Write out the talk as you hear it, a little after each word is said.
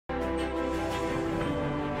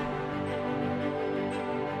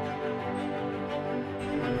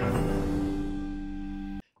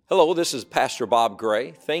Hello, this is Pastor Bob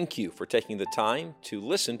Gray. Thank you for taking the time to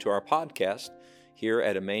listen to our podcast here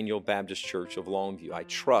at Emmanuel Baptist Church of Longview. I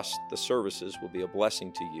trust the services will be a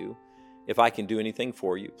blessing to you. If I can do anything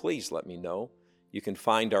for you, please let me know. You can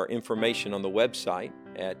find our information on the website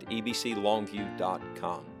at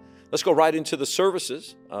ebclongview.com. Let's go right into the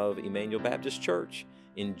services of Emmanuel Baptist Church.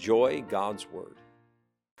 Enjoy God's Word.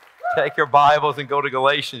 Take your Bibles and go to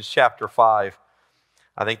Galatians chapter 5.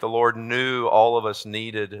 I think the Lord knew all of us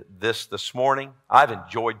needed this morning. I've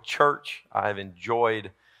enjoyed church. I've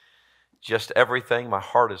enjoyed just everything. My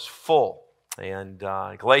heart is full. And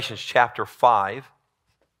Galatians chapter 5.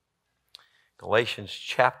 Galatians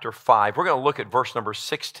chapter 5. We're going to look at verse number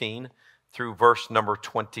 16 through verse number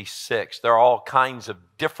 26. There are all kinds of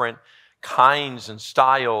different kinds and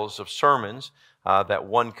styles of sermons that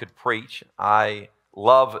one could preach. I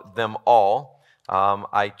love them all.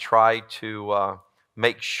 I try to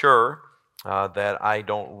make sure that I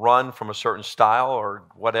don't run from a certain style or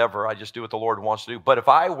whatever. I just do what the Lord wants to do. But if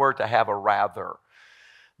I were to have a rather,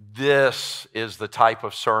 this is the type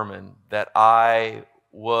of sermon that I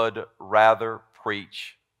would rather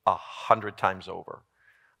preach 100 times over.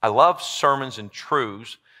 I love sermons and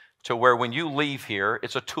truths to where when you leave here,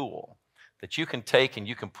 it's a tool that you can take and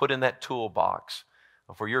you can put in that toolbox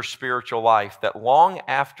for your spiritual life, that long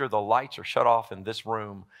after the lights are shut off in this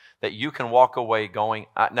room, that you can walk away going,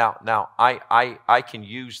 I can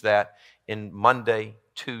use that in Monday,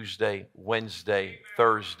 Tuesday, Wednesday,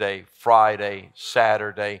 Thursday, Friday,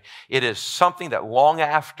 Saturday. It is something that long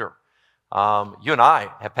after you and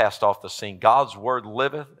I have passed off the scene, God's Word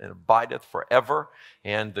liveth and abideth forever,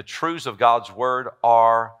 and the truths of God's Word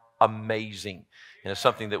are amazing, and it's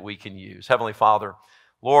something that we can use. Heavenly Father,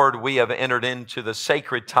 Lord, we have entered into the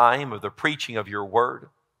sacred time of the preaching of your word.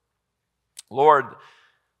 Lord,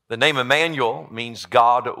 the name Emmanuel means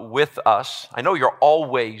God with us. I know you're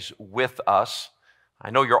always with us.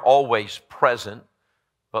 I know you're always present.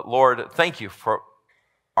 But Lord, thank you for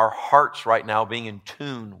our hearts right now being in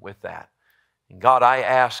tune with that. And God, I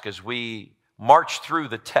ask as we march through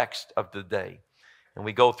the text of the day and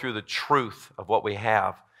we go through the truth of what we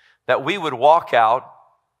have, that we would walk out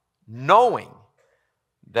knowing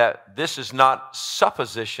that this is not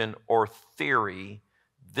supposition or theory.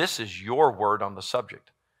 This is your word on the subject.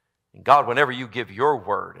 And God, whenever you give your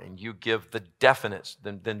word and you give the definites,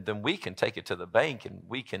 then we can take it to the bank and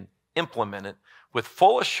we can implement it with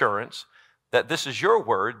full assurance that this is your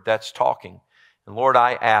word that's talking. And Lord,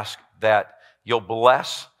 I ask that you'll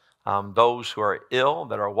bless those who are ill,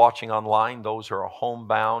 that are watching online, those who are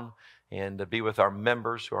homebound, and to be with our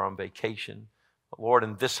members who are on vacation. But Lord,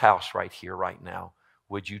 in this house right here, right now,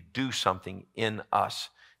 would you do something in us?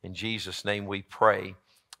 In Jesus' name we pray.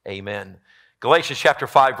 Amen. Galatians chapter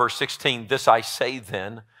 5, verse 16, this I say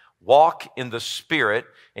then, walk in the Spirit,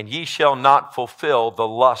 and ye shall not fulfill the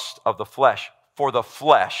lust of the flesh. For the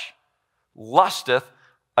flesh lusteth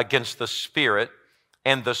against the Spirit,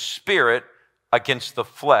 and the Spirit against the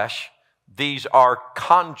flesh. These are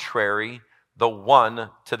contrary the one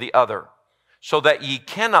to the other, so that ye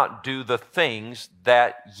cannot do the things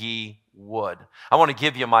that ye would. I want to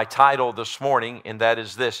give you my title this morning, and that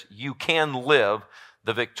is this: you can live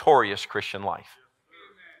the victorious Christian life.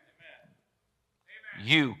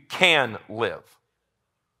 You can live.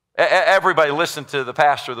 Everybody listen to the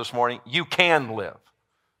pastor this morning. You can live.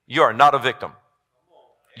 You are not a victim.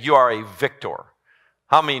 You are a victor.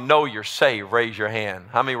 How many know you're saved? Raise your hand.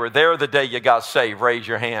 How many were there the day you got saved? Raise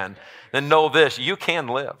your hand. Then know this: you can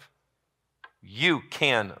live. You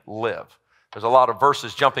can live. There's a lot of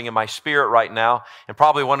verses jumping in my spirit right now, and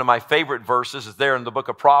probably one of my favorite verses is there in the book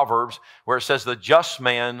of Proverbs, where it says, the just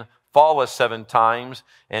man falleth 7 times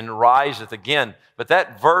and riseth again. But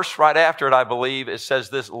that verse right after it, I believe, it says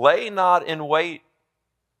this: lay not in wait.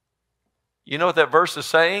 You know what that verse is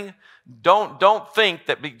saying? Don't think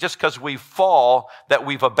that just because we fall that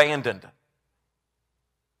we've abandoned.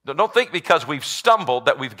 Don't think because we've stumbled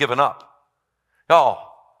that we've given up. No,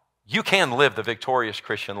 you can live the victorious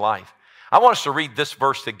Christian life. I want us to read this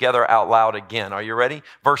verse together out loud again. Are you ready?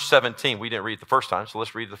 Verse 17. We didn't read it the first time, so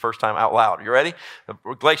let's read it the first time out loud. Are you ready?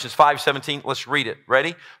 Galatians 5:17. Let's read it.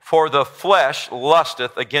 Ready? For the flesh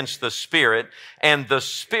lusteth against the Spirit, and the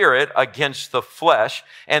Spirit against the flesh,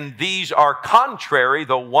 and these are contrary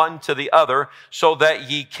the one to the other, so that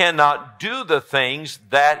ye cannot do the things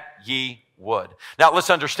that ye would. Now let's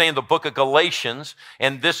understand the book of Galatians,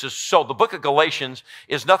 and this is so. The book of Galatians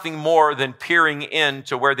is nothing more than peering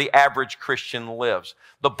into where the average Christian lives.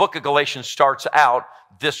 The book of Galatians starts out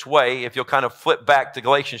this way. If you'll kind of flip back to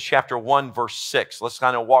Galatians chapter 1, verse 6. Let's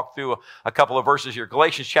kind of walk through a couple of verses here.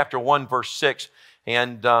 Galatians chapter 1, verse 6.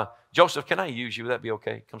 And Joseph, can I use you? Would that be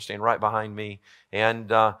okay? Come stand right behind me. And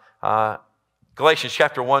Galatians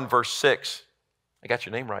chapter 1, verse 6. I got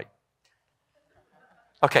your name right.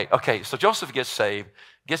 Okay. So Joseph gets saved,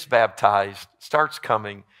 gets baptized, starts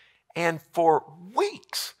coming. And for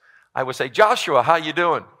weeks, I would say, Joshua, how you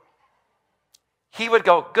doing? He would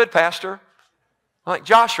go, good, Pastor. I'm like,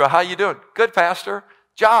 Joshua, how you doing? Good, Pastor.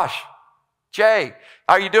 Josh, Jay,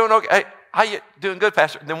 are you doing okay? Hey, how you doing? Good,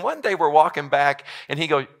 Pastor. And then one day we're walking back, and he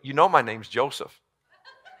goes, you know my name's Joseph.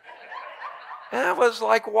 And I was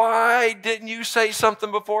like, why didn't you say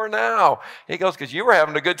something before now? He goes, because you were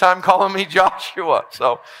having a good time calling me Joshua.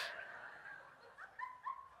 So,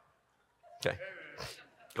 okay.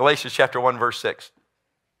 Galatians chapter 1, verse 6.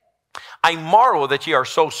 I marvel that ye are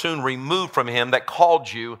so soon removed from him that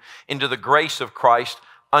called you into the grace of Christ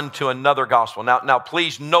unto another gospel. Now,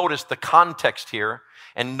 please notice the context here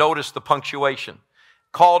and notice the punctuation.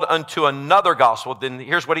 Called unto another gospel, then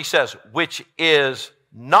here's what he says, which is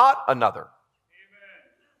not another.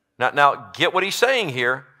 Now, get what he's saying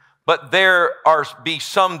here. But there be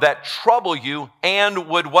some that trouble you and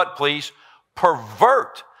would what, please?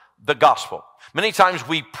 Pervert the gospel. Many times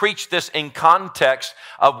we preach this in context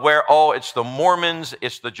of where, it's the Mormons,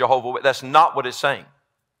 it's the Jehovah. That's not what it's saying.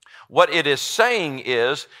 What it is saying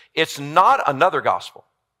is, it's not another gospel,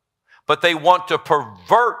 but they want to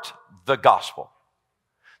pervert the gospel.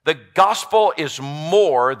 The gospel is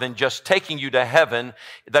more than just taking you to heaven.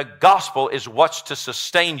 The gospel is what's to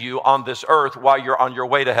sustain you on this earth while you're on your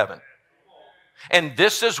way to heaven. And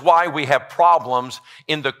this is why we have problems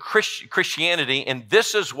in the Christianity, and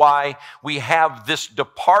this is why we have this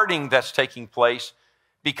departing that's taking place,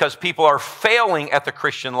 because people are failing at the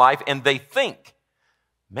Christian life, and they think,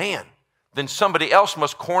 man, then somebody else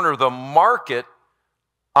must corner the market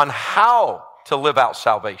on how to live out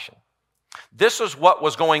salvation. This is what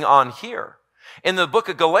was going on here. In the book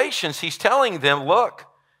of Galatians, he's telling them, look,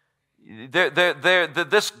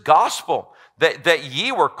 this gospel, that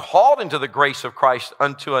ye were called into the grace of Christ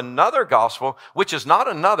unto another gospel, which is not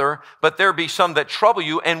another, but there be some that trouble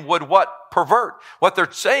you and would what? Pervert. What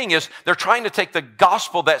they're saying is they're trying to take the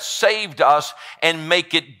gospel that saved us and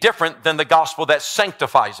make it different than the gospel that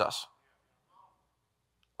sanctifies us.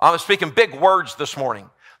 I'm speaking big words this morning.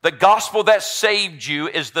 The gospel that saved you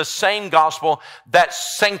is the same gospel that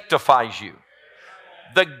sanctifies you.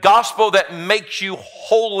 The gospel that makes you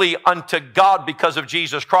holy unto God because of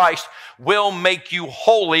Jesus Christ will make you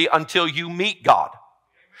holy until you meet God.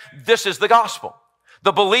 This is the gospel.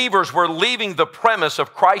 The believers were leaving the premise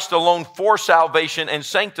of Christ alone for salvation and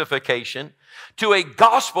sanctification to a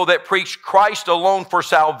gospel that preached Christ alone for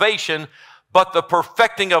salvation, but the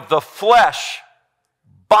perfecting of the flesh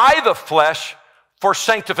by the flesh for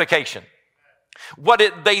sanctification. What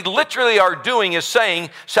they literally are doing is saying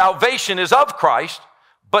salvation is of Christ,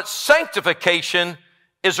 but sanctification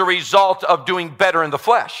is a result of doing better in the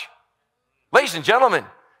flesh. Ladies and gentlemen,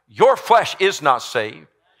 your flesh is not saved.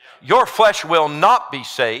 Your flesh will not be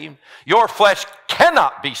saved. Your flesh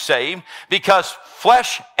cannot be saved because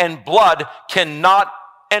flesh and blood cannot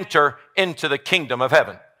enter into the kingdom of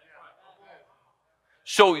heaven.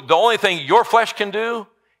 So the only thing your flesh can do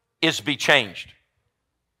is be changed.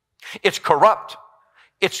 It's corrupt.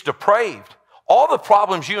 It's depraved. All the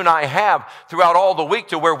problems you and I have throughout all the week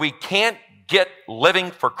to where we can't get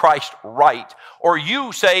living for Christ right. Or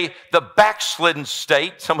you say the backslidden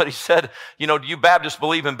state. Somebody said, do you Baptists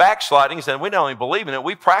believe in backsliding? He said, we not only believe in it,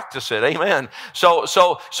 we practice it. Amen.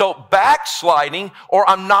 So backsliding, or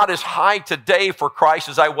I'm not as high today for Christ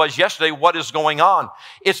as I was yesterday. What is going on?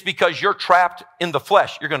 It's because you're trapped in the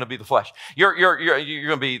flesh. You're going to be the flesh. You're going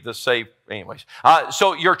to be the saved anyways.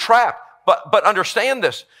 So you're trapped. But understand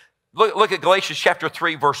this. Look at Galatians chapter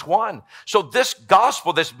 3, verse 1. So this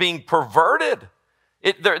gospel that's being perverted,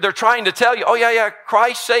 they're trying to tell you,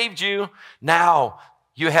 Christ saved you. Now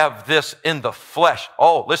you have this in the flesh.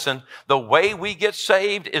 Oh, listen, the way we get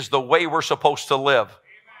saved is the way we're supposed to live.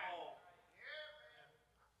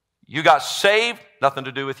 You got saved, nothing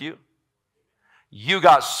to do with you. You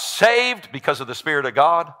got saved because of the Spirit of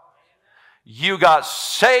God. You got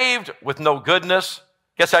saved with no goodness.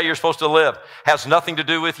 Guess how you're supposed to live? Has nothing to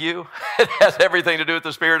do with you. It has everything to do with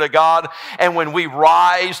the Spirit of God. And when we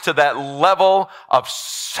rise to that level of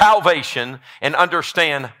salvation and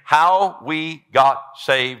understand how we got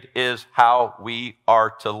saved is how we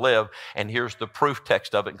are to live. And here's the proof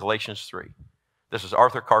text of it in Galatians 3. This is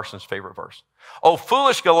Arthur Carson's favorite verse. O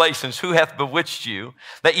foolish Galatians, who hath bewitched you,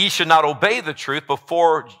 that ye should not obey the truth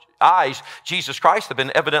before eyes, Jesus Christ have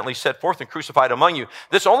been evidently set forth and crucified among you.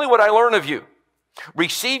 This is only what I learn of you.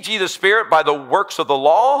 Received ye the Spirit by the works of the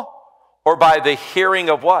law, or by the hearing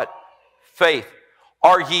of what? Faith.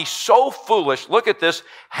 Are ye so foolish? Look at this.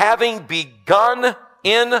 Having begun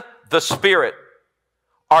in the Spirit,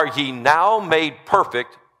 are ye now made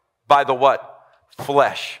perfect by the what?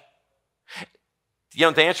 Flesh. You know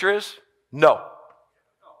what the answer is? No.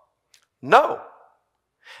 No.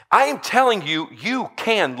 I am telling you, you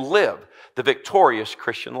can live the victorious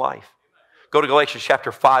Christian life. Go to Galatians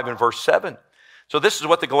chapter 5 and verse 7. So this is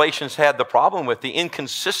what the Galatians had the problem with, the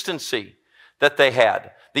inconsistency that they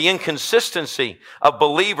had. The inconsistency of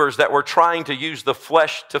believers that were trying to use the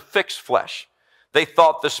flesh to fix flesh. They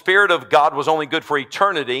thought the Spirit of God was only good for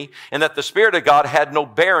eternity and that the Spirit of God had no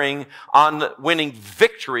bearing on winning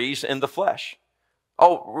victories in the flesh.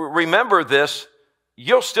 Oh, remember this,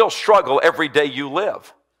 you'll still struggle every day you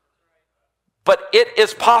live. But it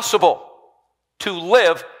is possible to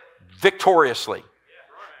live victoriously.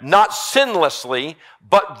 Not sinlessly,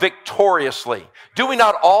 but victoriously. Do we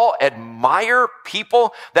not all admire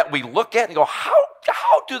people that we look at and go,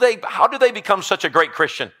 how do they become such a great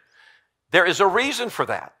Christian? There is a reason for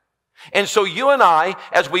that. And so you and I,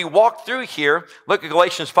 as we walk through here, look at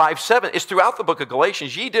Galatians 5:7. It's throughout the book of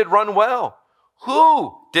Galatians. Ye did run well.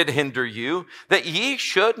 Who did hinder you that ye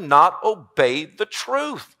should not obey the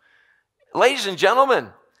truth? Ladies and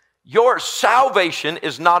gentlemen, your salvation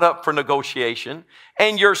is not up for negotiation,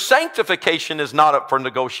 and your sanctification is not up for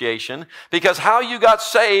negotiation, because how you got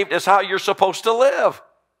saved is how you're supposed to live.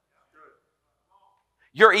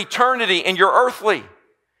 Your eternity and your earthly.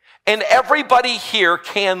 And everybody here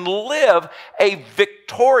can live a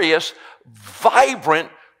victorious, vibrant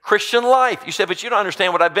Christian life. You say, but you don't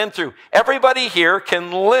understand what I've been through. Everybody here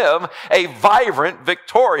can live a vibrant,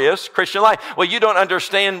 victorious Christian life. Well, you don't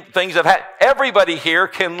understand things I've had. Everybody here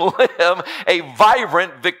can live a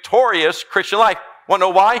vibrant, victorious Christian life. Want to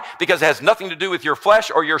know why? Because it has nothing to do with your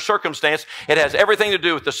flesh or your circumstance. It has everything to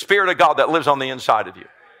do with the Spirit of God that lives on the inside of you.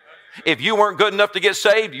 If you weren't good enough to get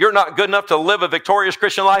saved, you're not good enough to live a victorious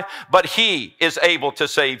Christian life, but He is able to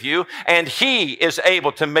save you, and He is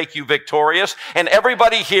able to make you victorious, and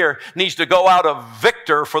everybody here needs to go out a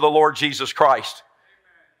victor for the Lord Jesus Christ.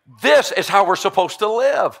 This is how we're supposed to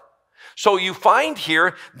live. So you find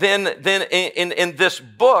here, then in this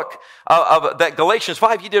book of that Galatians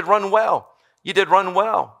 5, you did run well. You did run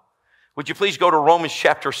well. Would you please go to Romans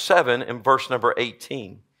chapter 7 and verse number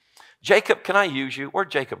 18. Jacob, can I use you? Where'd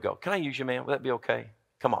Jacob go? Can I use you, man? Would that be okay?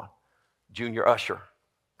 Come on. Junior usher,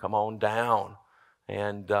 come on down.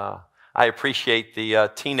 And I appreciate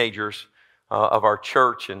the teenagers of our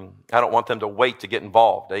church, and I don't want them to wait to get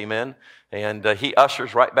involved. Amen. And he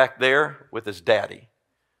ushers right back there with his daddy.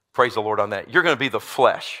 Praise the Lord on that. You're going to be the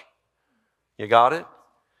flesh. You got it?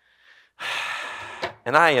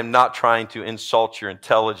 And I am not trying to insult your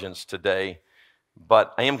intelligence today,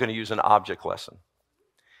 but I am going to use an object lesson.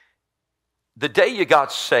 The day you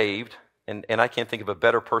got saved, and I can't think of a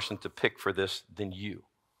better person to pick for this than you,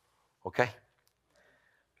 okay?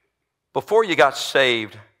 Before you got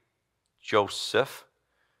saved, Joseph,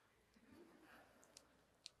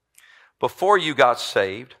 before you got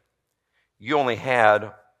saved, you only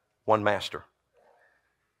had one master,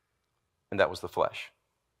 and that was the flesh.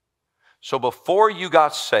 So before you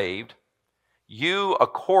got saved, you,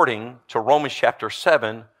 according to Romans chapter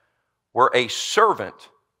 7, were a servant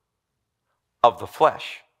of the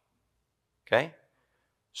flesh. Okay?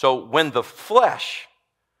 So when the flesh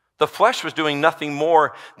was doing nothing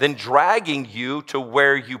more than dragging you to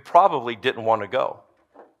where you probably didn't want to go.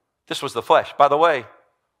 This was the flesh. By the way,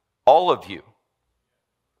 all of you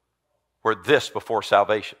were this before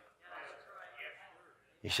salvation.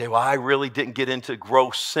 You say, well, I really didn't get into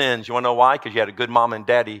gross sins. You want to know why? Because you had a good mom and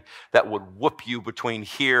daddy that would whoop you between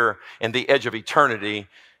here and the edge of eternity.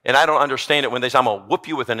 And I don't understand it when they say, I'm going to whoop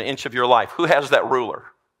you within an inch of your life. Who has that ruler?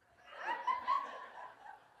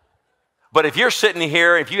 But if you're sitting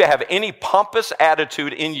here, if you have any pompous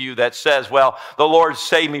attitude in you that says, well, the Lord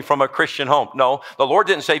saved me from a Christian home. No, the Lord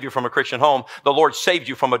didn't save you from a Christian home. The Lord saved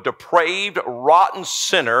you from a depraved, rotten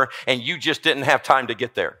sinner, and you just didn't have time to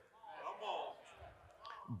get there.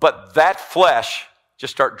 But that flesh,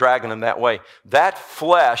 just start dragging him that way. That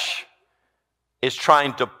flesh is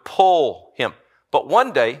trying to pull him. But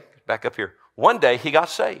one day, back up here, one day he got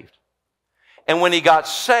saved. And when he got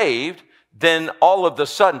saved, then all of the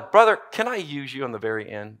sudden, brother, can I use you on the very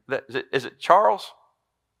end? Is it Charles?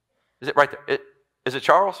 Is it right there? Is it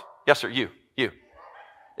Charles? Yes, sir, you.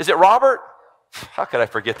 Is it Robert? How could I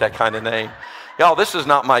forget that kind of name? Y'all, this is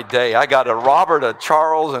not my day. I got a Robert, a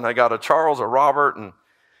Charles, and I got a Charles, a Robert. And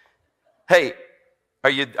hey, are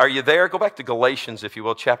you there? Go back to Galatians, if you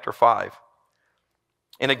will, chapter 5.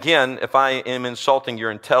 And again, if I am insulting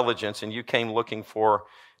your intelligence and you came looking for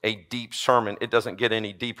a deep sermon, it doesn't get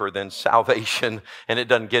any deeper than salvation, and it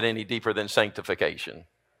doesn't get any deeper than sanctification.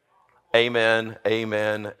 Amen,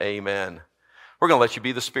 amen, amen. We're going to let you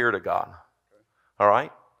be the Spirit of God. All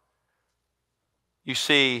right? You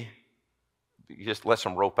see, you just let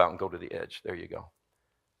some rope out and go to the edge. There you go.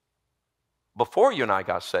 Before you and I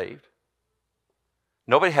got saved,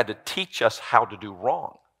 nobody had to teach us how to do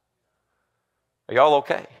wrong. Are y'all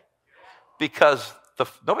okay? Because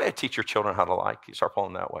nobody had to teach your children how to lie. You start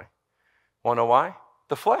pulling that way. Want to know why?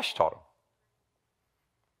 The flesh taught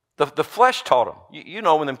them. The flesh taught them. You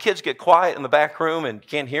know, when them kids get quiet in the back room and you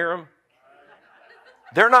can't hear them,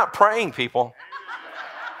 they're not praying, people.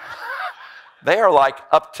 They are like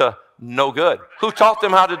up to no good. Who taught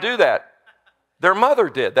them how to do that? Their mother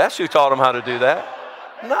did. That's who taught them how to do that.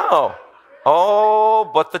 No.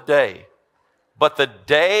 Oh, but the day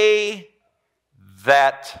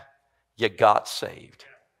that you got saved.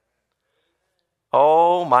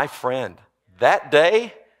 Oh, my friend, that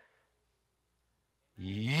day,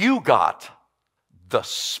 you got the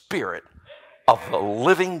Spirit of the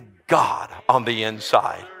living God on the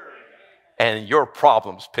inside, and your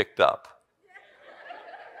problems picked up.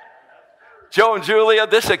 Joe and Julia,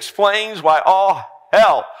 this explains why all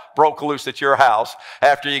hell broke loose at your house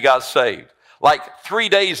after you got saved. Like 3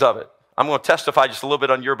 days of it. I'm going to testify just a little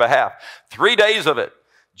bit on your behalf. 3 days of it.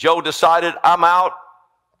 Joe decided, I'm out.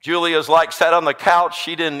 Julia's like sat on the couch.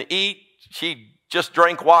 She didn't eat. She just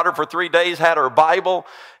drank water for 3 days, had her Bible.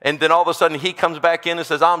 And then all of a sudden he comes back in and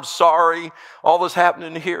says, I'm sorry. All that's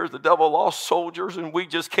happening here is the devil lost soldiers and we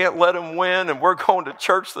just can't let him win. And we're going to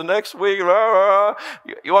church the next week. You want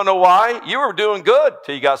to know why? You were doing good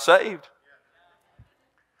till you got saved.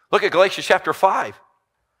 Look at Galatians chapter 5.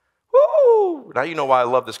 Woo! Now you know why I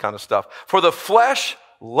love this kind of stuff. For the flesh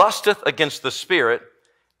lusteth against the Spirit,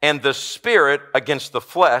 and the Spirit against the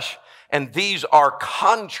flesh, and these are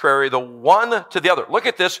contrary the one to the other. Look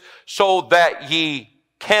at this. So that ye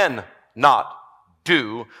cannot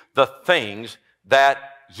do the things that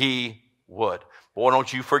ye would. Boy,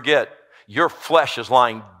 don't you forget, your flesh is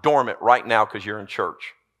lying dormant right now because you're in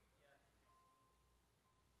church.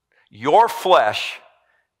 Your flesh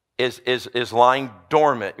is lying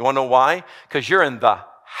dormant. You want to know why? Because you're in the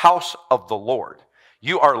house of the Lord.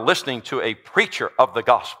 You are listening to a preacher of the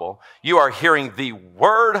gospel. You are hearing the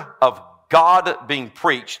word of God being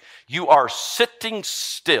preached. You are sitting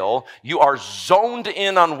still. You are zoned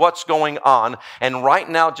in on what's going on. And right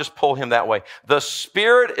now, just pull him that way. The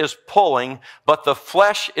Spirit is pulling, but the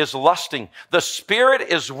flesh is lusting. The Spirit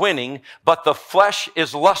is winning, but the flesh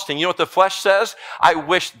is lusting. You know what the flesh says? I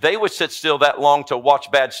wish they would sit still that long to watch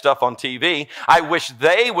bad stuff on TV. I wish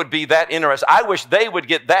they would be that interested. I wish they would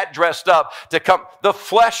get that dressed up to come. The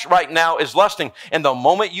flesh right now is lusting. And the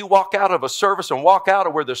moment you walk out of a service and walk out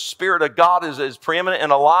of where the Spirit of God is preeminent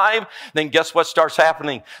and alive, then guess what starts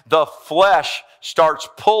happening? The flesh starts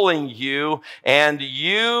pulling you, and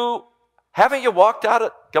haven't you walked out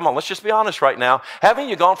of, come on, let's just be honest right now, haven't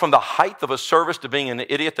you gone from the height of a service to being an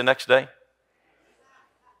idiot the next day?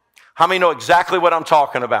 How many know exactly what I'm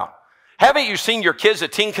talking about? Haven't you seen your kids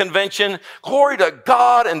at teen convention? Glory to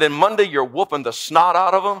God, and then Monday you're whooping the snot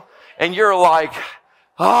out of them, and you're like,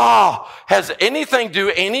 oh, has anything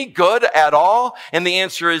do any good at all? And the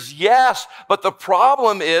answer is yes. But the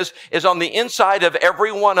problem is on the inside of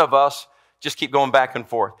every one of us, just keep going back and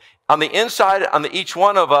forth. On the inside, each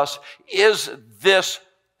one of us is this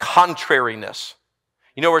contrariness.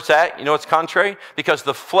 You know where it's at? You know it's contrary? Because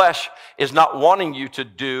the flesh is not wanting you to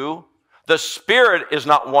do. The Spirit is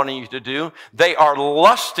not wanting you to do. They are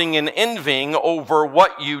lusting and envying over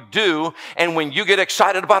what you do. And when you get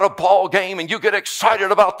excited about a ball game and you get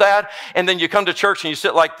excited about that, and then you come to church and you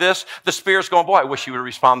sit like this, the Spirit's going, boy, I wish you would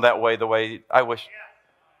respond that way, the way I wish.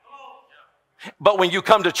 But when you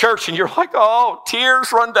come to church and you're like, oh,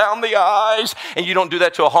 tears run down the eyes, and you don't do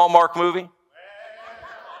that to a Hallmark movie.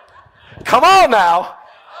 Come on now.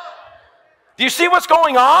 Do you see what's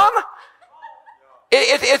going on?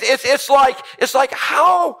 It's like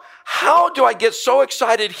how do I get so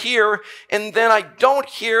excited here and then I don't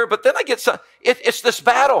hear, but then I get some, it's this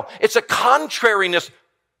battle. It's a contrariness,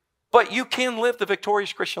 but you can live the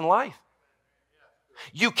victorious Christian life.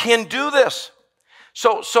 You can do this.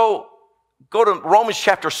 So go to Romans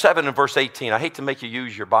chapter 7 and verse 18. I hate to make you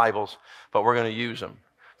use your Bibles, but we're going to use them.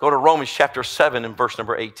 Go to Romans chapter 7 and verse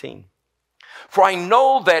number 18. For I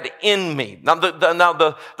know that in me. Now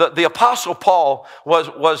the Apostle Paul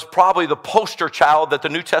was probably the poster child that the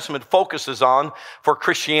New Testament focuses on for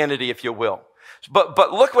Christianity, if you will.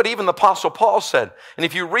 But look what even the Apostle Paul said. And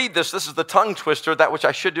if you read this is the tongue twister, that which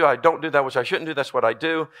I should do, I don't do, that which I shouldn't do, that's what I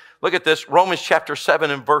do. Look at this, Romans chapter 7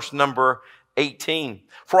 and verse number 18.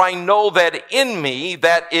 For I know that in me,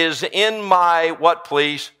 that is in my, what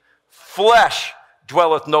please? Flesh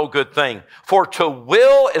dwelleth no good thing. For to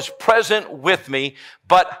will is present with me,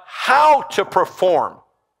 but how to perform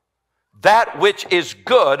that which is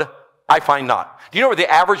good, I find not. Do you know where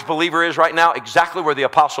the average believer is right now? Exactly where the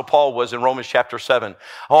Apostle Paul was in Romans chapter 7.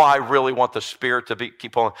 Oh, I really want the Spirit to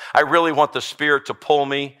keep pulling. I really want the Spirit to pull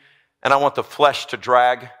me, and I want the flesh to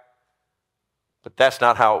drag. But that's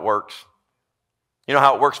not how it works. You know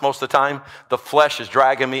how it works most of the time? The flesh is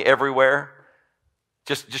dragging me everywhere.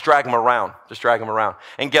 Just drag them around. Just drag them around.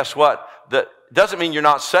 And guess what? That doesn't mean you're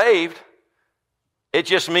not saved. It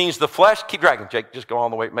just means the flesh. Keep dragging, Jake. Just go all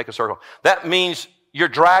the way. Make a circle. That means you're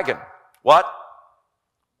dragging. What?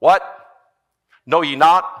 What? Know ye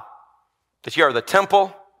not that ye are the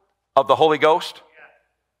temple of the Holy Ghost?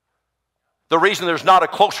 The reason there's not a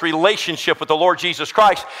close relationship with the Lord Jesus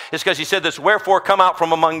Christ is because he said this, wherefore come out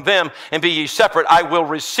from among them and be ye separate, I will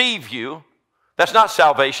receive you. That's not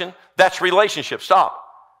salvation. That's relationship. Stop.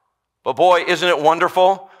 But boy, isn't it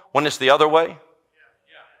wonderful when it's the other way?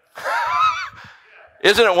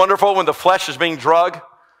 Isn't it wonderful when the flesh is being drug?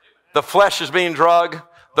 The flesh is being drug.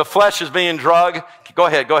 The flesh is being drug. Go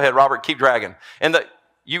ahead, Robert. Keep dragging. And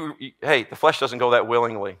hey, the flesh doesn't go that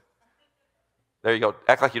willingly. There you go.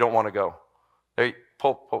 Act like you don't want to go. There you,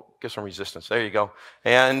 pull, give some resistance. There you go.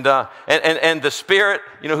 And the Spirit,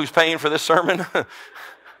 you know who's paying for this sermon?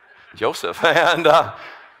 Joseph. And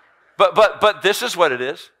but this is what it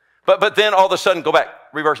is. But then all of a sudden, go back,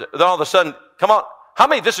 reverse it. Then all of a sudden, come on. How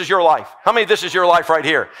many this is your life? How many this is your life right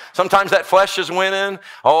here? Sometimes that flesh is winning.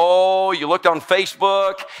 Oh, you looked on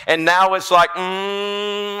Facebook, and now it's like,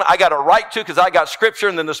 I got a right to because I got Scripture,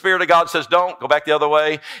 and then the Spirit of God says, don't, go back the other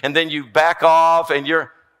way, and then you back off, and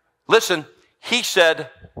listen, he said,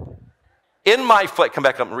 in my flesh, come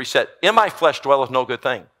back up and reset, in my flesh dwelleth no good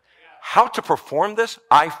thing. How to perform this,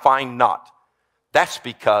 I find not. That's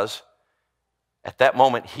because at that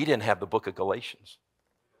moment, he didn't have the book of Galatians.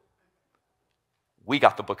 We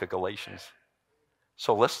got the book of Galatians.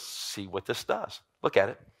 So let's see what this does. Look at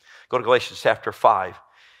it. Go to Galatians chapter 5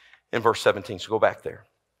 in verse 17. So go back there.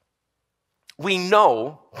 We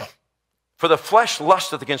know, for the flesh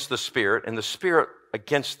lusteth against the Spirit, and the Spirit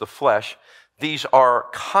against the flesh. These are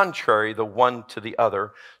contrary the one to the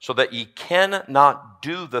other, so that ye cannot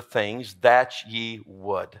do the things that ye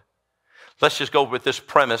would. Let's just go with this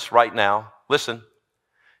premise right now. Listen.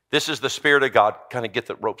 This is the Spirit of God. Kind of get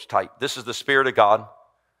the ropes tight. This is the Spirit of God.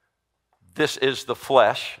 This is the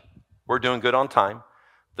flesh. We're doing good on time.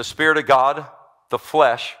 The Spirit of God, the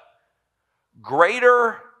flesh.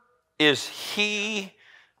 Greater is he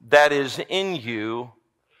that is in you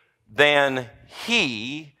than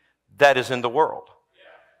he that is in the world.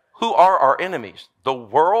 Who are our enemies? The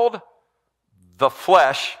world, the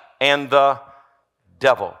flesh, and the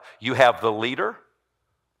devil. You have the leader,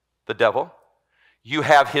 the devil. You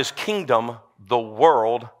have his kingdom, the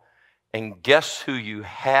world, and guess who you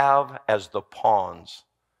have as the pawns?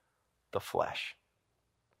 The flesh.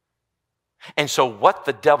 And so what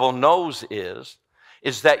the devil knows is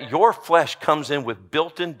that your flesh comes in with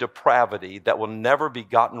built-in depravity that will never be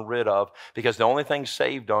gotten rid of because the only thing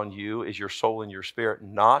saved on you is your soul and your spirit,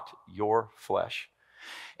 not your flesh.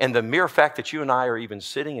 And the mere fact that you and I are even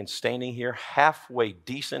sitting and standing here halfway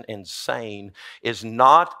decent and sane is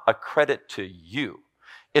not a credit to you.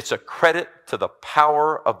 It's a credit to the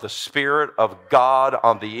power of the Spirit of God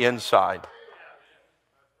on the inside.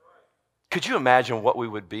 Could you imagine what we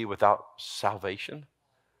would be without salvation?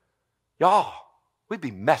 Y'all, we'd be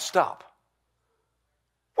messed up.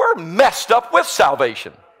 We're messed up with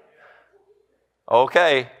salvation.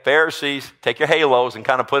 Okay, Pharisees, take your halos and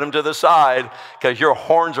kind of put them to the side because your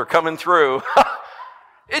horns are coming through.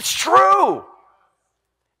 It's true.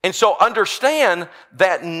 And so understand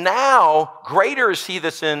that now greater is he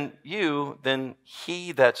that's in you than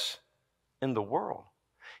he that's in the world.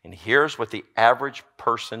 And here's what the average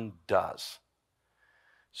person does.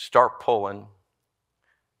 Start pulling.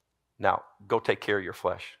 Now, go take care of your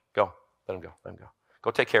flesh. Go. Let him go. Let him go.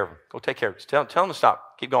 Go take care of him. Go take care of him. Tell him to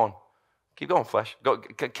stop. Keep going. Keep going, flesh. Go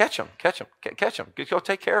catch him. Catch him. Catch him. Go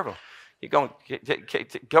take care of him. Keep going.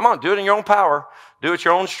 Come on. Do it in your own power. Do it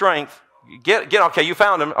your own strength. Get. Okay, you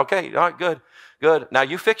found him. Okay. All right, good. Good. Now,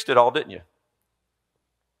 you fixed it all, didn't you?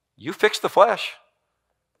 You fixed the flesh.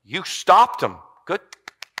 You stopped him. Good.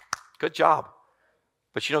 Good job.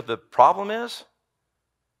 But you know what the problem is?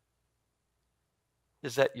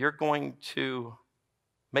 Is that you're going to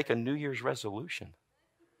make a New Year's resolution.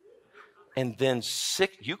 And then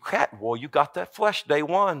you got that flesh day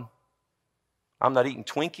one. I'm not eating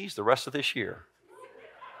Twinkies the rest of this year.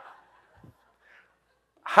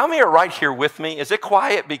 How many are right here with me? Is it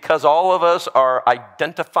quiet because all of us are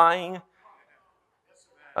identifying?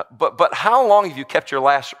 But how long have you kept your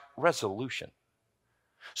last resolution?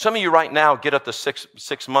 Some of you right now get up to six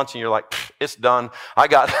months and you're like, it's done.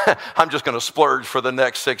 I'm just going to splurge for the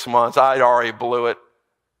next 6 months. I already blew it.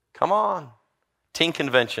 Come on. Teen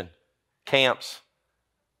convention, camps.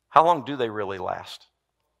 How long do they really last?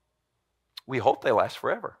 We hope they last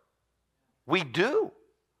forever. We do.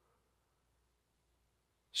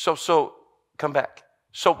 So come back.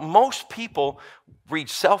 So most people read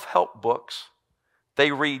self-help books.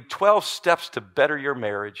 They read 12 steps to better your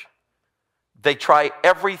marriage. They try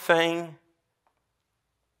everything,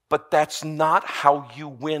 but that's not how you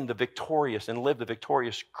win the victorious and live the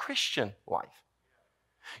victorious Christian life.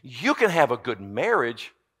 You can have a good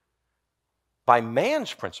marriage by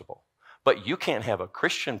man's principle, but you can't have a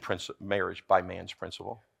Christian marriage by man's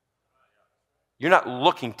principle. You're not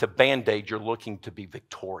looking to band-aid, you're looking to be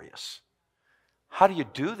victorious. How do you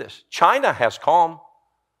do this? China has calm.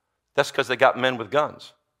 That's because they got men with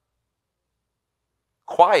guns.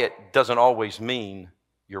 Quiet doesn't always mean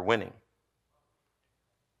you're winning.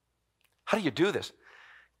 How do you do this?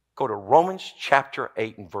 Go to Romans chapter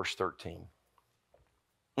 8 and verse 13.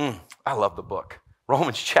 I love the book.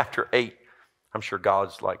 Romans chapter 8. I'm sure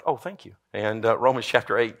God's like, oh, thank you. And Romans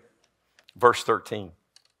chapter 8, verse 13.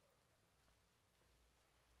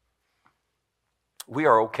 We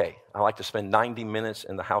are okay. I like to spend 90 minutes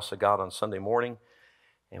in the house of God on Sunday morning,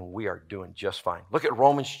 and we are doing just fine. Look at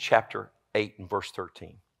Romans chapter 8 and verse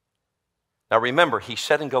 13. Now remember, he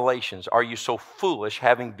said in Galatians, are you so foolish,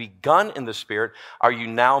 having begun in the Spirit, are you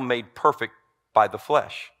now made perfect by the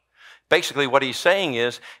flesh? Basically what he's saying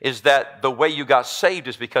is that the way you got saved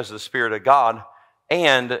is because of the Spirit of God,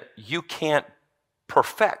 and you can't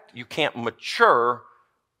perfect, you can't mature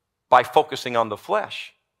by focusing on the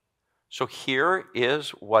flesh. So here is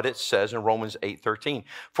what it says in Romans 8:13.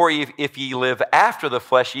 For if ye live after the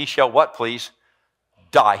flesh, ye shall what, please?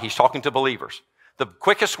 Die. He's talking to believers. The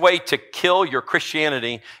quickest way to kill your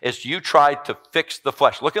Christianity is you try to fix the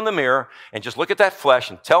flesh. Look in the mirror and just look at that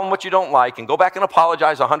flesh and tell them what you don't like and go back and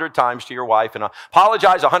apologize 100 times to your wife and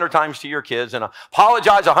apologize 100 times to your kids and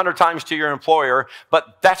apologize 100 times to your employer,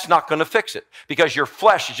 but that's not going to fix it because your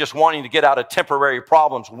flesh is just wanting to get out of temporary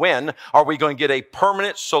problems. When are we going to get a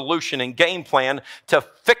permanent solution and game plan to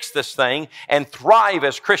fix this thing and thrive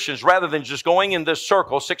as Christians rather than just going in this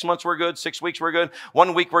circle? 6 months we're good, 6 weeks we're good,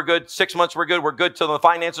 1 week we're good, 6 months we're good till the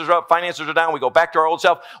finances are up, finances are down, we go back to our old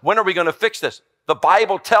self. When are we going to fix this? The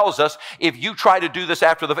Bible tells us if you try to do this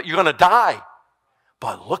after you're going to die.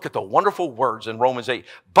 But look at the wonderful words in Romans 8.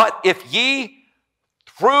 But if ye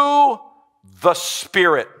through the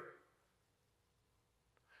Spirit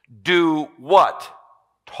do what?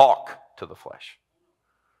 Talk to the flesh.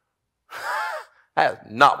 That's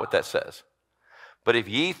not what that says. But if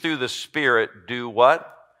ye through the Spirit do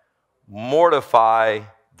what? Mortify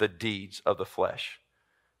the deeds of the flesh.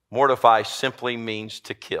 Mortify simply means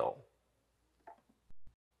to kill.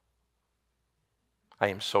 I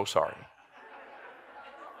am so sorry.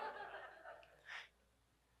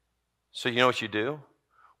 So you know what you do?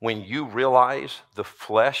 When you realize the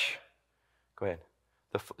flesh, go ahead,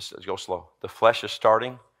 go slow. The flesh is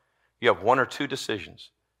starting. You have one or two decisions.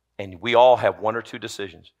 And we all have one or two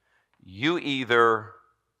decisions. You either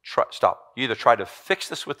try to fix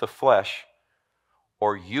this with the flesh,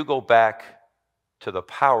 or you go back to the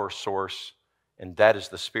power source, and that is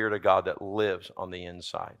the Spirit of God that lives on the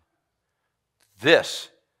inside. This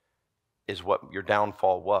is what your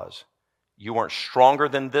downfall was. You weren't stronger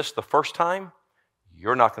than this the first time.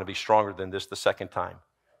 You're not going to be stronger than this the second time.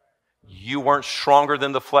 You weren't stronger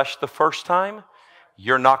than the flesh the first time.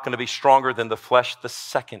 You're not going to be stronger than the flesh the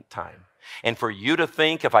second time. And for you to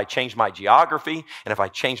think, if I change my geography and if I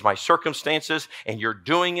change my circumstances and you're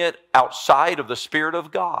doing it outside of the Spirit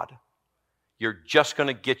of God, you're just going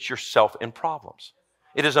to get yourself in problems.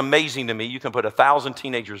 It is amazing to me. You can put 1,000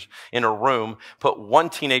 teenagers in a room, put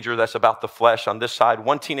one teenager that's about the flesh on this side,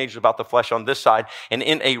 one teenager about the flesh on this side, and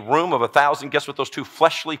in a room of 1,000, guess what those two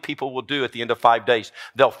fleshly people will do at the end of 5 days?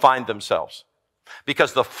 They'll find themselves.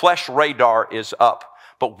 Because the flesh radar is up.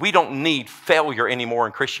 But we don't need failure anymore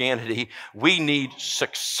in Christianity. We need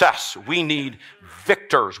success. We need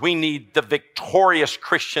victors. We need the victorious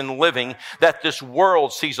Christian living that this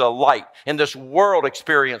world sees a light, and this world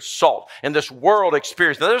experience salt, and this world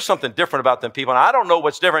experience. Now, there's something different about them people, and I don't know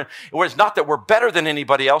what's different. It's not that we're better than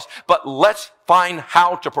anybody else, but let's find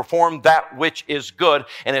how to perform that which is good,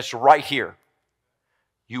 and it's right here.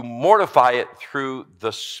 You mortify it through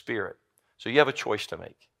the Spirit. So you have a choice to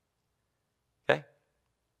make.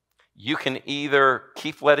 You can either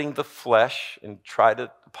keep letting the flesh and try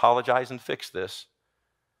to apologize and fix this,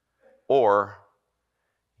 or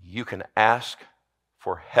you can ask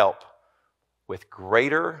for help with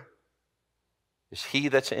greater is he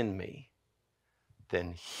that's in me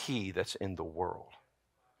than he that's in the world.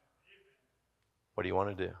 What do you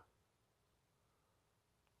want to do?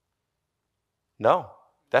 No,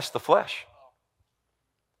 that's the flesh.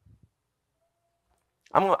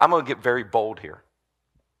 I'm going to get very bold here.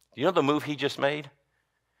 You know the move he just made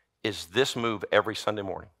is this move every Sunday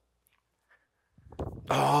morning.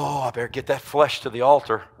 Oh, I better get that flesh to the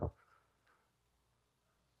altar.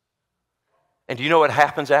 And do you know what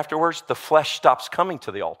happens afterwards? The flesh stops coming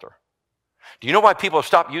to the altar. Do you know why people have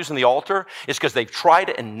stopped using the altar? It's because they've tried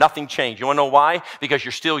it and nothing changed. You want to know why? Because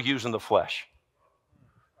you're still using the flesh.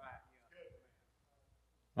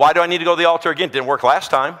 Why do I need to go to the altar again? It didn't work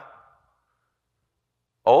last time.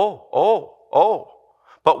 Oh.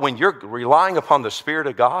 But when you're relying upon the Spirit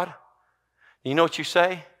of God, you know what you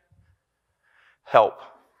say? Help.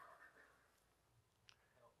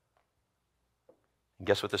 And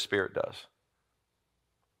guess what the Spirit does?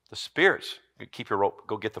 The Spirit's, keep your rope,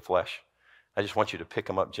 go get the flesh. I just want you to pick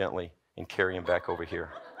him up gently and carry him back over here.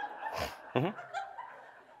 Mm-hmm.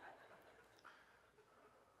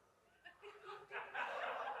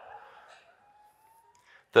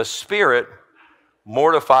 The Spirit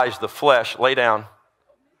mortifies the flesh. Lay down.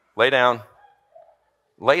 Lay down.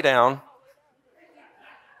 Lay down.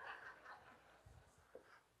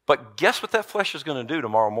 But guess what that flesh is going to do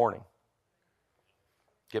tomorrow morning?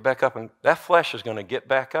 Get back up, and that flesh is going to get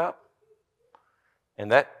back up,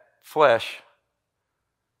 and that flesh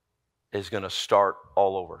is going to start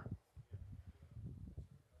all over.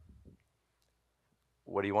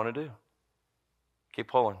 What do you want to do? Keep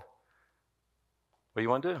pulling. What do you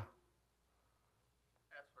want to do? Ask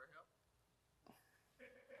for help.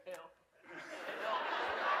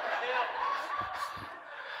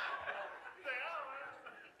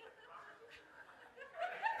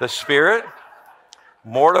 The Spirit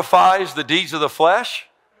mortifies the deeds of the flesh,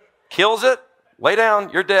 kills it. Lay down,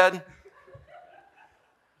 you're dead.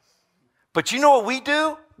 But you know what we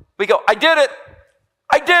do? We go, I did it.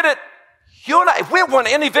 I did it. You and I, if we won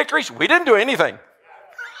any victories, we didn't do anything.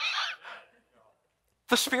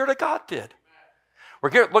 The Spirit of God did. We're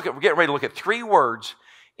getting ready to look at 3 words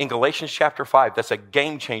in Galatians chapter 5 that's a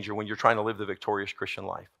game changer when you're trying to live the victorious Christian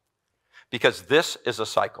life. Because this is a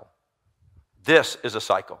cycle. This is a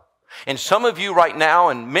cycle. And some of you right now,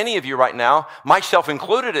 and many of you right now, myself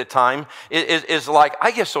included at times, is like,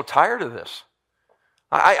 I get so tired of this.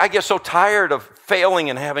 I get so tired of failing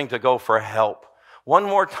and having to go for help. One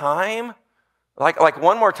more time? Like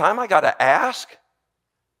one more time I got to ask?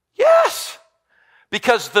 Yes.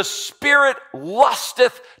 Because the Spirit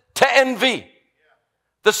lusteth to envy.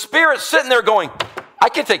 The Spirit's sitting there going, I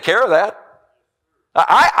can take care of that.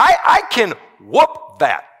 I can whoop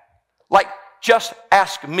that. Like, just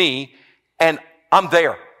ask me, and I'm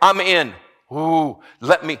there. I'm in. Ooh,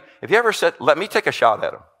 have you ever said, let me take a shot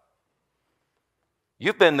at him?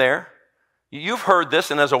 You've been there. You've heard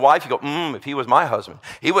this, and as a wife, you go, if he was my husband,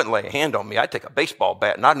 he wouldn't lay a hand on me. I'd take a baseball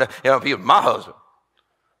bat, and if he was my husband.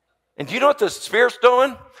 And do you know what the Spirit's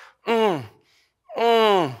doing?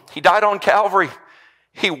 He died on Calvary.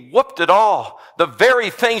 He whooped it all. The very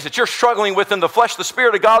things that you're struggling with in the flesh, the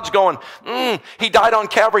Spirit of God's going, he died on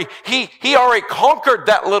Calvary. He already conquered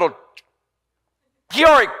that little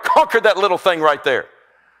thing right there.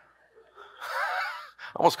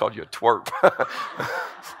 I almost called you a twerp.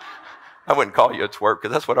 I wouldn't call you a twerp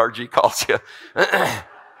because that's what RG calls you.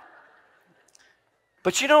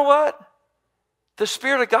 But you know what? The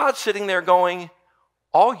Spirit of God's sitting there going,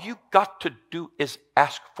 all you got to do is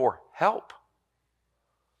ask for help.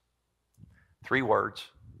 3 words,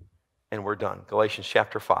 and we're done. Galatians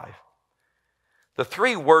chapter 5. The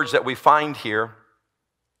 3 words that we find here,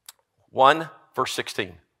 1, verse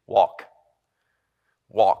 16, walk.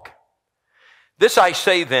 Walk. This I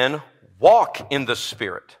say then, walk in the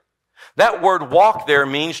Spirit. That word walk there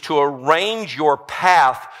means to arrange your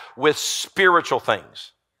path with spiritual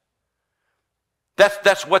things.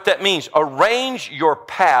 That's what that means. Arrange your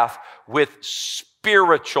path with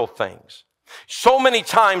spiritual things. So many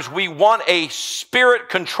times we want a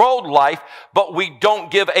Spirit-controlled life, but we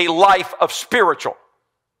don't give a life of spiritual.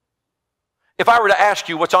 If I were to ask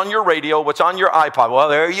you what's on your radio, what's on your iPod, well,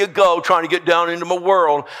 there you go, trying to get down into my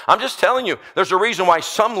world. I'm just telling you, there's a reason why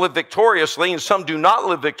some live victoriously and some do not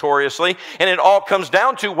live victoriously, and it all comes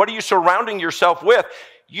down to what are you surrounding yourself with?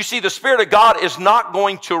 You see, the Spirit of God is not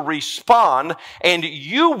going to respond, and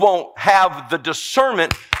you won't have the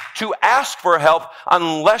discernment to ask for help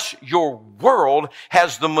unless your world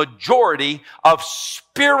has the majority of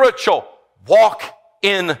spiritual. Walk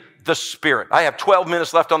in the Spirit. I have 12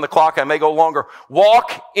 minutes left on the clock. I may go longer.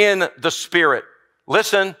 Walk in the Spirit.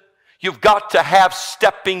 Listen, you've got to have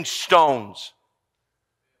stepping stones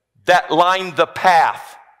that line the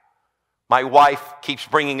path. My wife keeps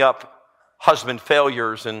bringing up husband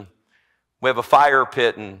failures, and we have a fire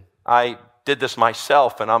pit, and I did this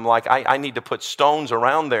myself, and I'm like, I need to put stones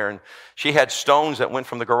around there. And she had stones that went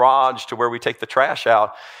from the garage to where we take the trash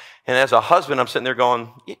out. And as a husband, I'm sitting there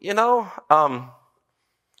going,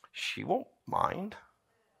 she won't mind.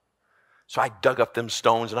 So I dug up them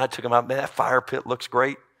stones and I took them out. Man, that fire pit looks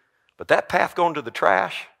great. But that path going to the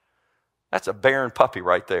trash, that's a barren puppy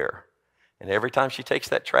right there. And every time she takes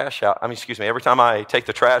that trash out, every time I take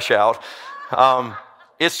the trash out,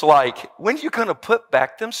 it's like, when are you going to put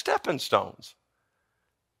back them stepping stones?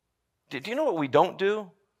 Do you know what we don't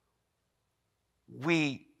do?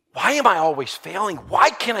 Why am I always failing? Why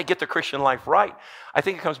can't I get the Christian life right? I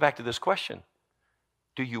think it comes back to this question.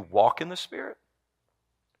 Do you walk in the Spirit?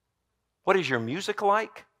 What is your music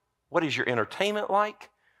like? What is your entertainment like?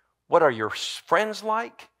 What are your friends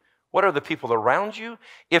like? What are the people around you?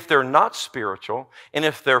 If they're not spiritual, and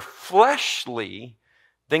if they're fleshly,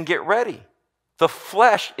 then get ready. The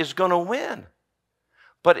flesh is going to win.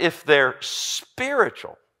 But if they're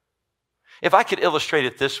spiritual, if I could illustrate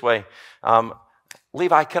it this way,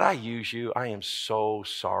 Levi, could I use you? I am so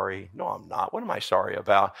sorry. No, I'm not. What am I sorry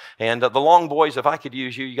about? And the long boys, if I could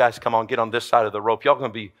use you, you guys come on, get on this side of the rope. Y'all going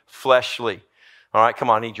to be fleshly. All right, come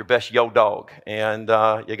on, I need your best yo dog. And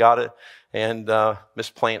you got it? And Miss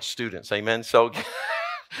Plant students, amen? So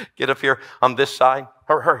get up here on this side.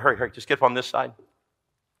 Hurry. Just get up on this side.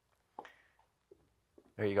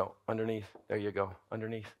 There you go. Underneath. There you go.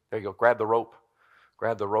 Underneath. There you go. Grab the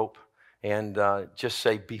rope. And just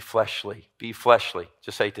say, be fleshly. Be fleshly.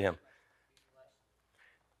 Just say it to him.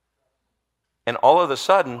 And all of a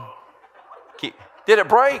sudden, did it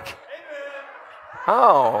break?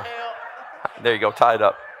 Oh. There you go. Tie it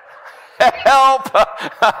up. Help!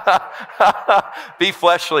 Be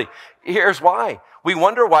fleshly. Here's why. We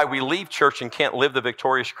wonder why we leave church and can't live the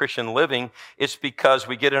victorious Christian living. It's because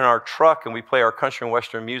we get in our truck and we play our country and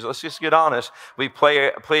Western music. Let's just get honest. We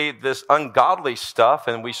play this ungodly stuff,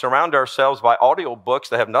 and we surround ourselves by audio books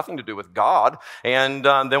that have nothing to do with God. And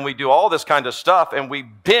then we do all this kind of stuff, and we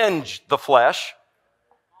binge the flesh.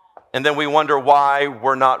 And then we wonder why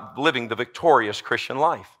we're not living the victorious Christian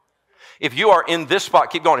life. If you are in this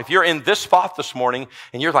spot, keep going. If you're in this spot this morning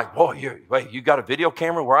and you're like, whoa, you got a video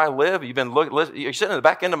camera where I live? You're sitting in the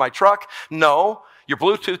back end of my truck? No, your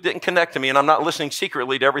Bluetooth didn't connect to me and I'm not listening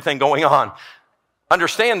secretly to everything going on.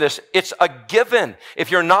 Understand this, it's a given.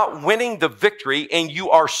 If you're not winning the victory and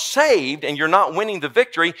you are saved and you're not winning the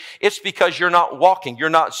victory, it's because you're not walking, you're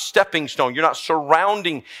not stepping stone, you're not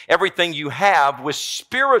surrounding everything you have with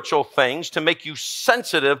spiritual things to make you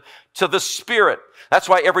sensitive to the Spirit. That's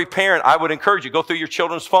why every parent, I would encourage you, go through your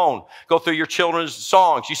children's phone, go through your children's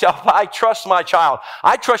songs. You say, oh, I trust my child.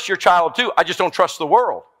 I trust your child too, I just don't trust the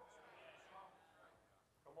world.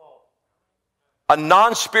 A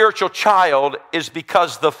non-spiritual child is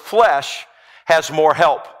because the flesh has more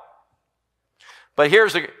help. But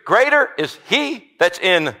here's the greater is he that's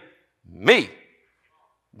in me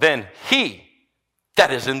than he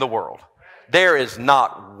that is in the world. There is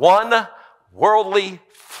not one worldly,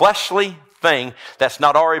 fleshly thing that's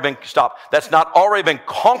not already been stopped, that's not already been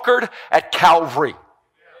conquered at Calvary.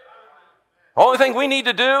 The only thing we need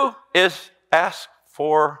to do is ask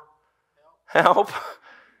for help.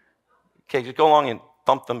 Okay, just go along and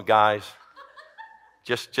thump them, guys.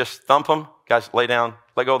 Just thump them. Guys, lay down.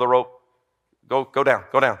 Let go of the rope. Go down.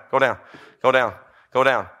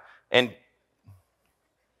 And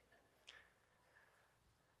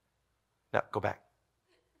now, go back.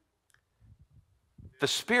 The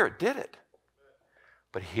Spirit did it.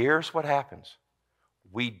 But here's what happens.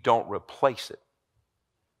 We don't replace it.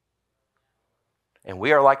 And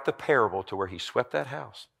we are like the parable to where he swept that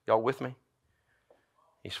house. Y'all with me?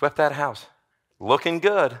 He swept that house. Looking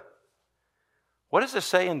good. What does it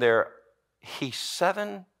say in there? He's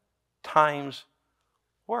 7 times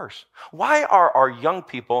worse. Why are our young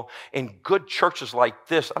people in good churches like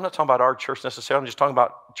this? I'm not talking about our church necessarily. I'm just talking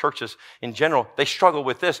about churches in general. They struggle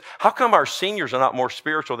with this. How come our seniors are not more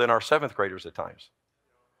spiritual than our 7th graders at times?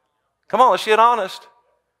 Come on, let's get honest.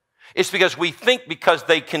 It's because we think because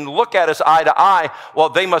they can look at us eye to eye, well,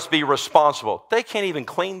 they must be responsible. They can't even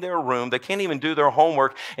clean their room. They can't even do their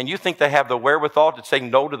homework. And you think they have the wherewithal to say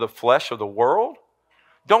no to the flesh of the world?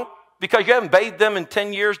 Because you haven't bathed them in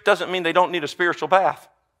 10 years doesn't mean they don't need a spiritual bath.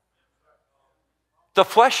 The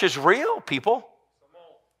flesh is real, people.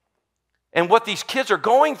 And what these kids are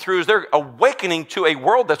going through is they're awakening to a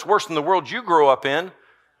world that's worse than the world you grew up in.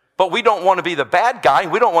 But we don't want to be the bad guy.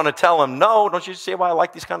 We don't want to tell them no. Don't you see why I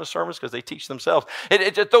like these kind of sermons? Because they teach themselves.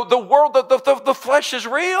 The world, the flesh is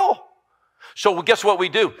real. So guess what we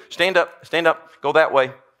do? Stand up, go that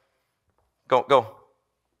way. Go.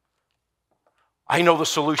 I know the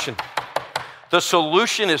solution. The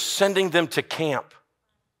solution is sending them to camp.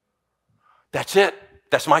 That's it.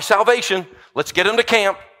 That's my salvation. Let's get them to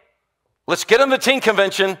camp. Let's get them to teen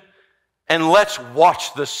convention. And let's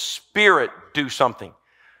watch the Spirit do something.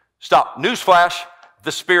 Stop. Newsflash,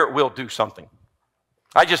 the Spirit will do something.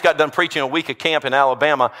 I just got done preaching a week of camp in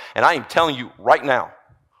Alabama, and I am telling you right now,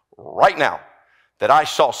 that I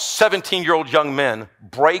saw 17-year-old young men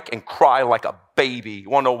break and cry like a baby.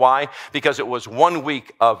 You want to know why? Because it was 1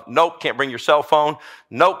 week of, nope, can't bring your cell phone.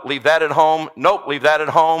 Nope, leave that at home. Nope, leave that at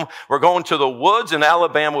home. We're going to the woods in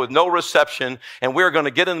Alabama with no reception, and we're going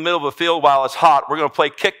to get in the middle of a field while it's hot. We're going to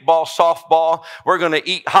play kickball, softball. We're going to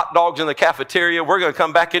eat hot dogs in the cafeteria. We're going to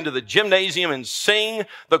come back into the gymnasium and sing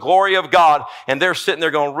the glory of God. And they're sitting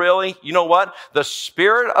there going, really? You know what? The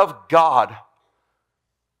Spirit of God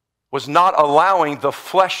was not allowing the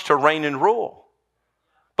flesh to reign and rule.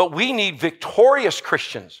 But we need victorious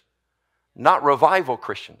Christians, not revival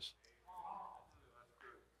Christians.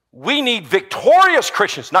 We need victorious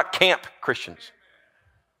Christians, not camp Christians,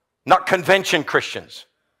 not convention Christians.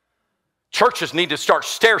 Churches need to start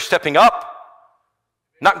stair-stepping up,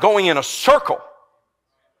 not going in a circle.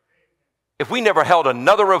 If we never held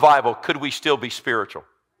another revival, could we still be spiritual?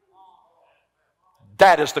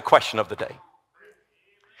 That is the question of the day.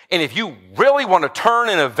 And if you really want to turn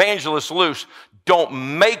an evangelist loose,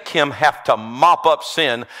 don't make him have to mop up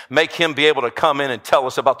sin. Make him be able to come in and tell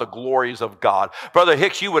us about the glories of God. Brother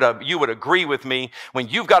Hicks, you would agree with me. When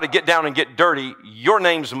you've got to get down and get dirty, your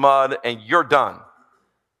name's mud and you're done.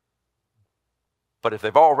 But if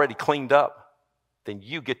they've already cleaned up, then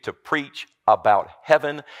you get to preach about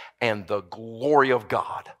heaven and the glory of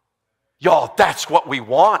God. Y'all, that's what we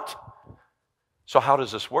want. So how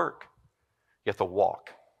does this work? You have to walk.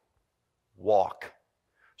 Walk.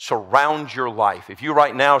 Surround your life. If you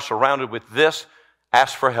right now are surrounded with this,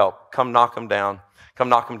 ask for help. Come knock them down. Come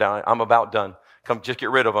knock them down. I'm about done. Come just get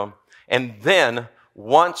rid of them. And then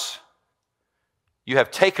once you have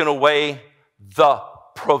taken away the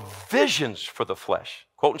provisions for the flesh,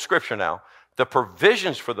 quoting scripture now, the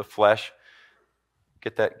provisions for the flesh,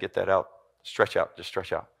 get that out. Stretch out. Just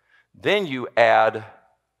stretch out. Then you add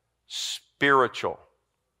spiritual.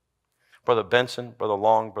 Brother Benson, Brother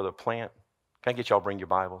Long, Brother Plant, can I get y'all bring your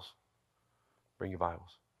Bibles? Bring your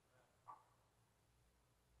Bibles.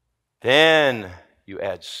 Then you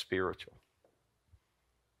add spiritual.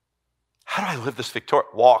 How do I live this victory?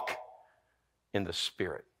 Walk in the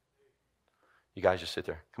Spirit. You guys just sit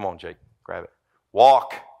there. Come on, Jake. Grab it.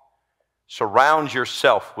 Walk. Surround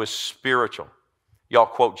yourself with spiritual. Y'all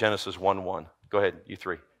quote Genesis 1:1. Go ahead, you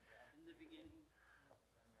three.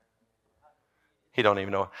 He don't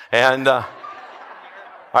even know. And, all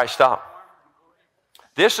right, stop.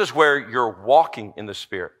 This is where you're walking in the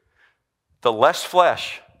Spirit. The less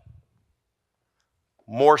flesh,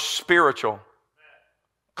 more spiritual.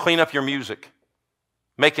 Clean up your music.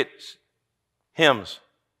 Make it hymns,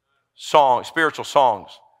 songs, spiritual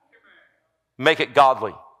songs. Make it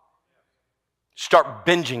godly. Start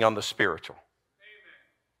binging on the spiritual.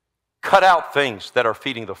 Cut out things that are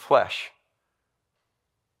feeding the flesh.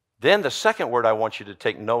 Then the second word I want you to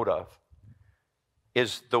take note of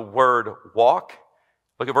is the word walk.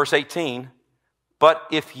 Look at verse 18. But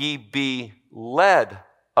if ye be led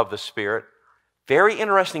of the Spirit, very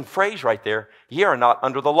interesting phrase right there, ye are not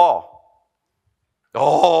under the law.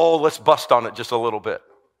 Oh, let's bust on it just a little bit.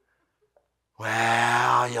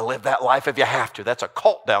 Well, you live that life if you have to. That's a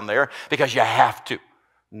cult down there because you have to.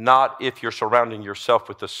 Not if you're surrounding yourself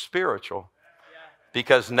with the spiritual,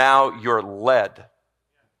 because now you're led.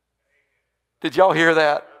 Did y'all hear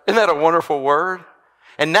that? Isn't that a wonderful word?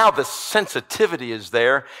 And now the sensitivity is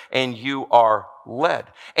there and you are led.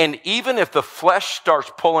 And even if the flesh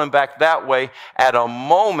starts pulling back that way, at a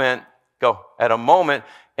moment,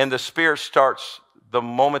 and the Spirit starts, the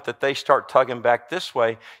moment that they start tugging back this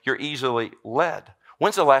way, you're easily led.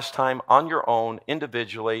 When's the last time on your own,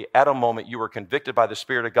 individually, at a moment, you were convicted by the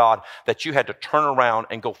Spirit of God that you had to turn around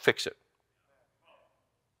and go fix it?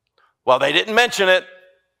 Well, they didn't mention it.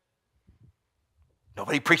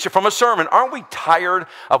 Nobody preached it from a sermon. Aren't we tired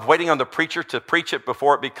of waiting on the preacher to preach it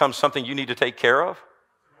before it becomes something you need to take care of?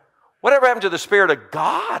 Whatever happened to the Spirit of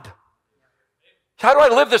God? How do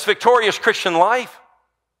I live this victorious Christian life?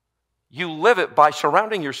 You live it by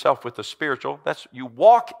surrounding yourself with the spiritual. You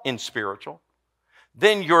walk in spiritual.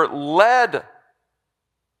 Then you're led.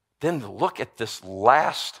 Then look at this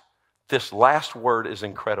last word is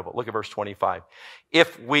incredible. Look at verse 25.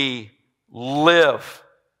 If we live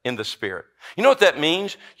in the Spirit. You know what that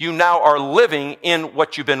means? You now are living in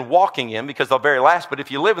what you've been walking in, because the very last, but if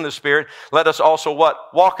you live in the Spirit, let us also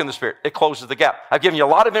what? Walk in the Spirit. It closes the gap. I've given you a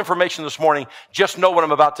lot of information this morning. Just know what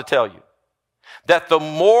I'm about to tell you. That the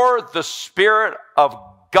more the Spirit of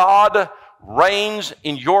God reigns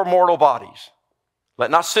in your mortal bodies, let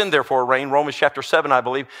not sin therefore reign, Romans chapter 7, I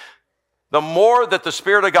believe. The more that the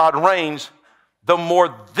Spirit of God reigns, the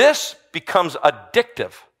more this becomes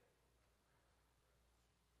addictive.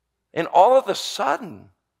 And all of a sudden,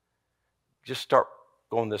 just start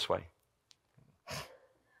going this way.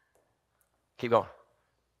 Keep going.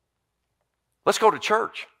 Let's go to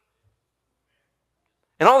church.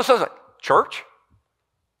 And all of a sudden, it's like, church?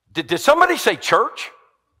 Did somebody say church?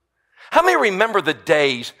 How many remember the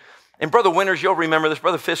days? And Brother Winters, you'll remember this.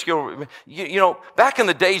 Brother Fisk, you know, back in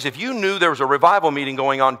the days, if you knew there was a revival meeting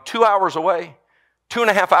going on 2 hours away,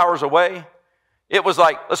 2.5 hours away, it was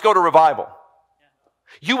like, let's go to revival.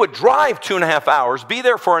 You would drive 2.5 hours, be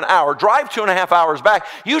there for an hour, drive 2.5 hours back.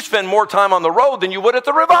 You spend more time on the road than you would at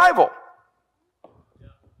the revival.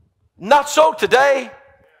 Not so today,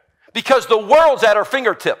 because the world's at our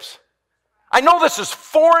fingertips. I know this is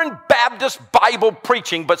foreign Baptist Bible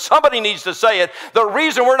preaching, but somebody needs to say it. The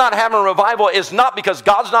reason we're not having a revival is not because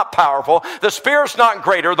God's not powerful, the Spirit's not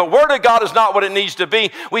greater, the Word of God is not what it needs to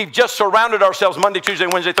be. We've just surrounded ourselves Monday, Tuesday,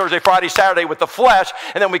 Wednesday, Thursday, Friday, Saturday with the flesh,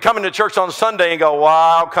 and then we come into church on Sunday and go,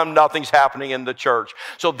 wow, how come nothing's happening in the church?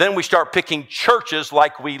 So then we start picking churches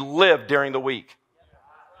like we live during the week.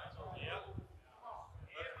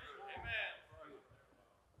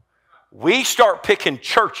 We start picking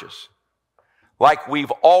churches like we've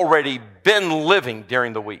already been living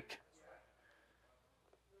during the week.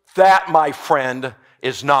 That, my friend,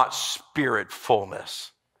 is not Spirit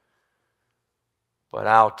fullness. But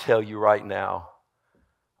I'll tell you right now,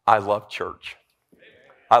 I love church.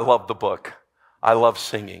 I love the book. I love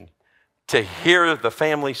singing. To hear the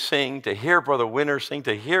family sing, to hear Brother Winter sing,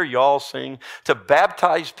 to hear y'all sing, to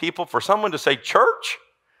baptize people, for someone to say, church?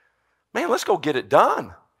 Man, let's go get it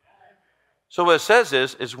done. So what it says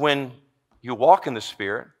is when you walk in the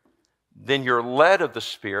Spirit, then you're led of the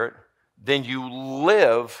Spirit, then you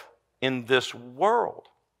live in this world.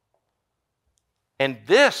 And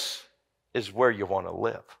this is where you want to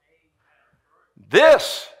live.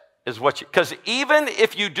 This is what you, because even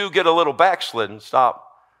if you do get a little backslidden, stop,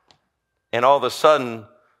 and all of a sudden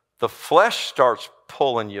the flesh starts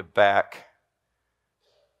pulling you back,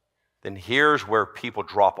 then here's where people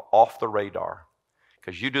drop off the radar.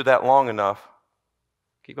 Because you do that long enough,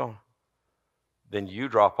 keep going. Then you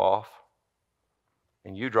drop off,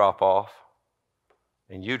 and you drop off,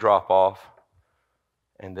 and you drop off,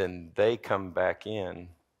 and then they come back in.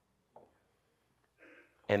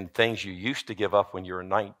 And things you used to give up when you were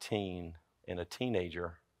 19 and a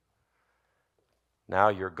teenager, now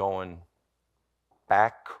you're going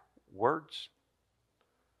backwards.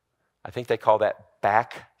 I think they call that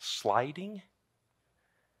backsliding.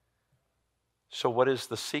 So what is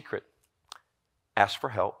the secret? Ask for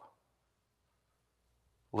help.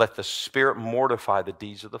 Let the Spirit mortify the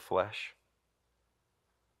deeds of the flesh.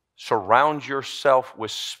 Surround yourself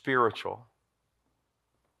with spiritual.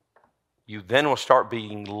 You then will start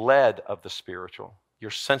being led of the spiritual.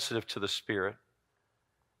 You're sensitive to the Spirit.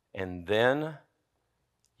 And then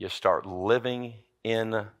you start living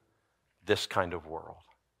in this kind of world.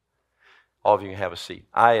 All of you can have a seat.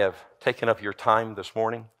 I have taken up your time this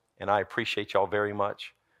morning, and I appreciate y'all very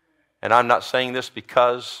much. And I'm not saying this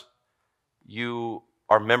because you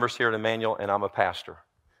are members here at Emmanuel and I'm a pastor.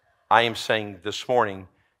 I am saying this morning,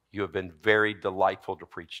 you have been very delightful to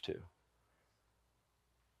preach to.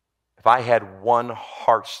 If I had one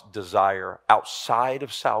heart's desire outside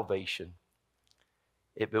of salvation,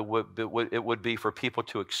 it would be for people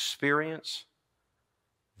to experience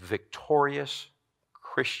victorious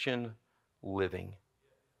Christian living.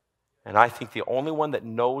 And I think the only one that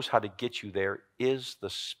knows how to get you there is the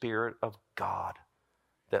Spirit of God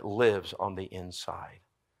that lives on the inside.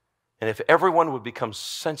 And if everyone would become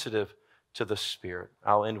sensitive to the Spirit,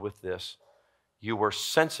 I'll end with this. You were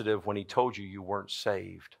sensitive when He told you you weren't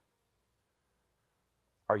saved.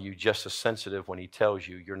 Are you just as sensitive when He tells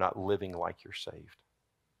you you're not living like you're saved?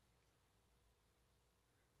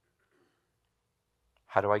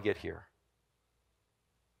 How do I get here?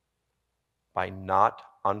 By not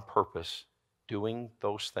on purpose doing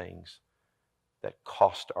those things that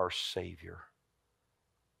cost our Savior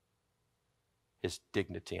his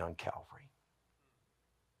dignity on Calvary.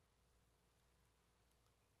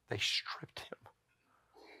 They stripped him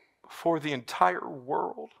before the entire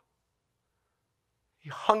world. He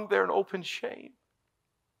hung there in open shame.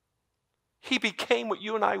 He became what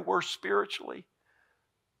you and I were spiritually.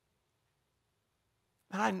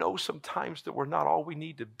 And I know sometimes that we're not all we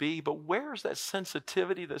need to be, but where's that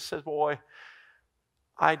sensitivity that says, boy,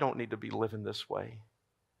 I don't need to be living this way?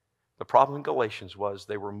 The problem in Galatians was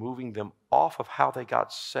they were moving them off of how they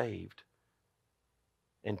got saved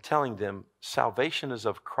and telling them salvation is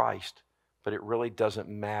of Christ, but it really doesn't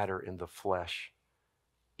matter in the flesh.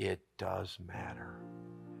 It does matter.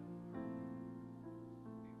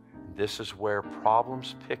 This is where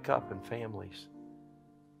problems pick up in families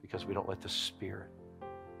because we don't let the Spirit.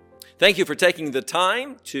 Thank you for taking the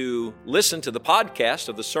time to listen to the podcast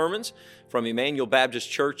of the sermons from Emmanuel Baptist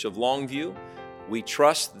Church of Longview. We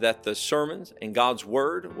trust that the sermons and God's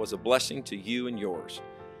Word was a blessing to you and yours.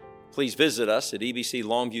 Please visit us at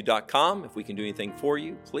ebclongview.com. If we can do anything for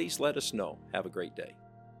you, please let us know. Have a great day.